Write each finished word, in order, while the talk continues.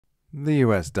The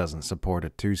U.S. doesn't support a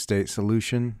two-state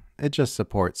solution. It just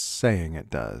supports saying it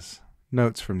does.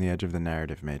 Notes from the edge of the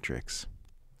narrative matrix.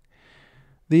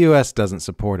 The U.S. doesn't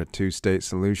support a two-state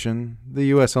solution. The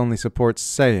U.S. only supports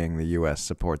saying the U.S.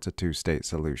 supports a two-state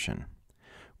solution.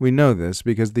 We know this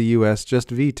because the U.S. just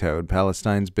vetoed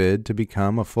Palestine's bid to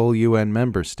become a full UN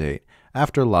member state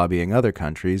after lobbying other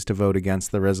countries to vote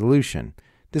against the resolution,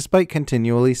 despite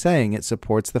continually saying it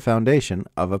supports the foundation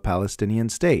of a Palestinian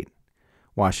state.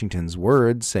 Washington's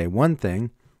words say one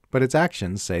thing, but its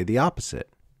actions say the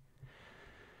opposite.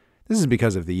 This is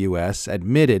because if the U.S.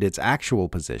 admitted its actual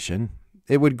position,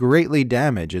 it would greatly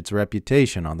damage its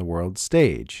reputation on the world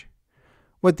stage.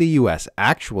 What the U.S.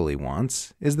 actually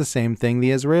wants is the same thing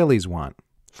the Israelis want,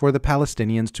 for the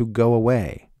Palestinians to go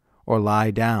away, or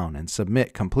lie down and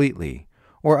submit completely,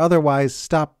 or otherwise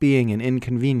stop being an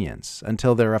inconvenience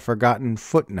until they're a forgotten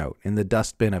footnote in the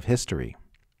dustbin of history.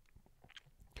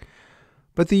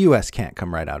 But the U.S. can't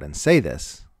come right out and say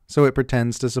this, so it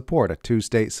pretends to support a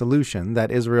two-state solution that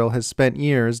Israel has spent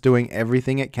years doing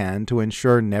everything it can to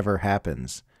ensure never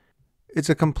happens. It's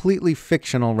a completely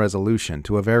fictional resolution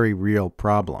to a very real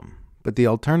problem, but the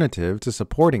alternative to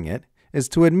supporting it is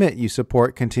to admit you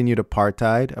support continued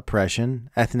apartheid, oppression,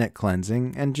 ethnic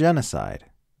cleansing, and genocide.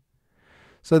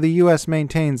 So the U.S.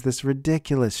 maintains this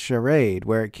ridiculous charade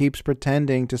where it keeps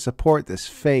pretending to support this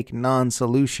fake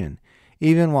non-solution,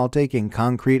 even while taking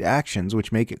concrete actions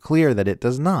which make it clear that it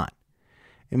does not.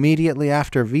 Immediately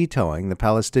after vetoing the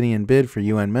Palestinian bid for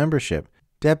UN membership,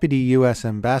 Deputy U.S.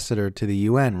 Ambassador to the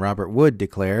UN Robert Wood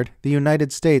declared, "The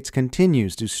United States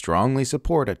continues to strongly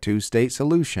support a two-state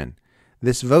solution.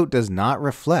 This vote does not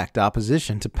reflect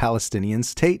opposition to Palestinian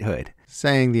statehood,"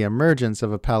 saying the emergence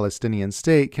of a Palestinian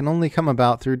state can only come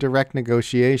about through direct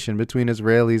negotiation between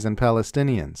Israelis and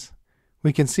Palestinians.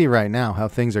 We can see right now how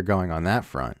things are going on that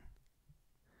front.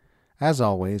 As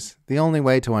always, the only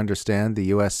way to understand the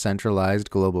U.S. centralized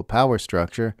global power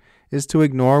structure is to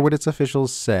ignore what its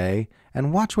officials say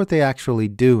and watch what they actually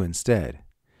do instead.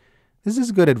 This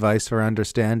is good advice for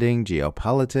understanding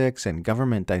geopolitics and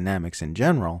government dynamics in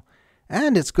general,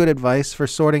 and it's good advice for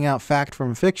sorting out fact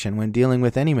from fiction when dealing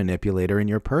with any manipulator in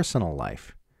your personal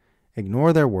life.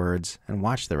 Ignore their words and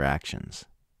watch their actions.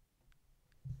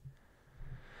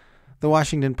 The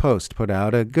Washington Post put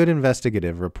out a good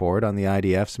investigative report on the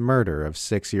IDF's murder of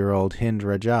 6-year-old Hind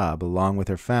Rajab along with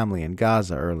her family in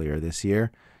Gaza earlier this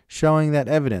year, showing that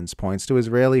evidence points to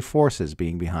Israeli forces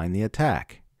being behind the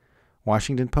attack.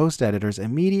 Washington Post editors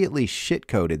immediately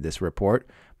shit-coded this report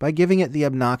by giving it the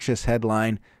obnoxious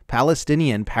headline,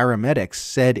 "Palestinian paramedics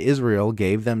said Israel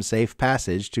gave them safe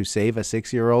passage to save a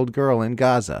 6-year-old girl in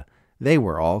Gaza. They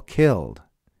were all killed."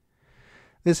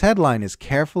 This headline is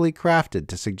carefully crafted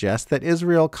to suggest that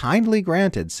Israel kindly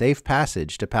granted safe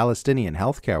passage to Palestinian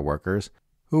healthcare workers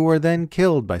who were then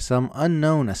killed by some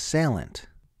unknown assailant.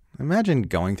 Imagine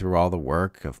going through all the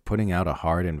work of putting out a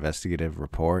hard investigative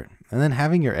report and then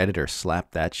having your editor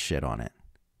slap that shit on it.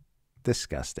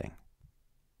 Disgusting.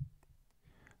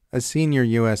 A senior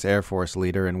U.S. Air Force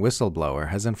leader and whistleblower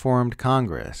has informed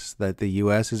Congress that the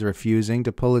U.S. is refusing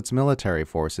to pull its military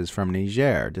forces from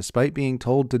Niger despite being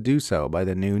told to do so by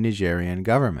the new Nigerian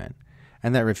government,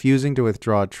 and that refusing to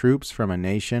withdraw troops from a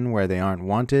nation where they aren't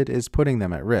wanted is putting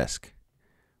them at risk.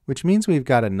 Which means we've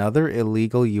got another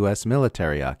illegal U.S.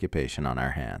 military occupation on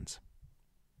our hands.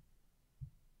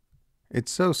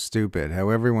 It's so stupid how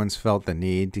everyone's felt the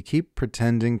need to keep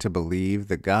pretending to believe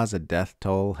the Gaza death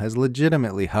toll has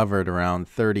legitimately hovered around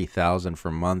 30,000 for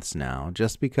months now,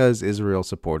 just because Israel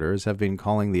supporters have been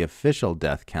calling the official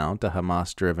death count a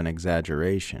Hamas-driven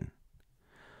exaggeration.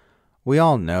 We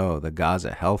all know the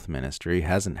Gaza Health Ministry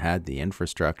hasn't had the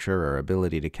infrastructure or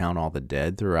ability to count all the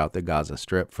dead throughout the Gaza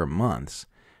Strip for months,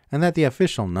 and that the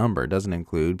official number doesn't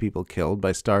include people killed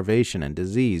by starvation and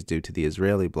disease due to the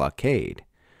Israeli blockade.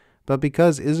 But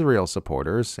because Israel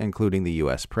supporters, including the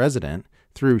U.S. president,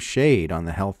 threw shade on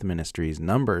the health ministry's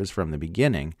numbers from the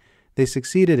beginning, they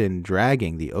succeeded in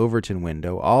dragging the Overton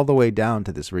window all the way down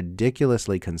to this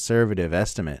ridiculously conservative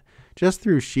estimate just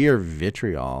through sheer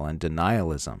vitriol and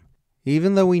denialism,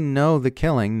 even though we know the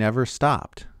killing never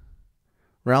stopped.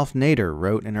 Ralph Nader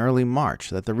wrote in early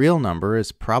March that the real number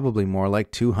is probably more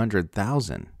like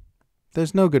 200,000.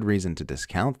 There's no good reason to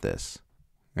discount this.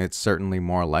 It's certainly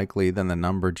more likely than the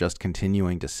number just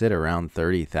continuing to sit around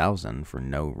 30,000 for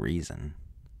no reason.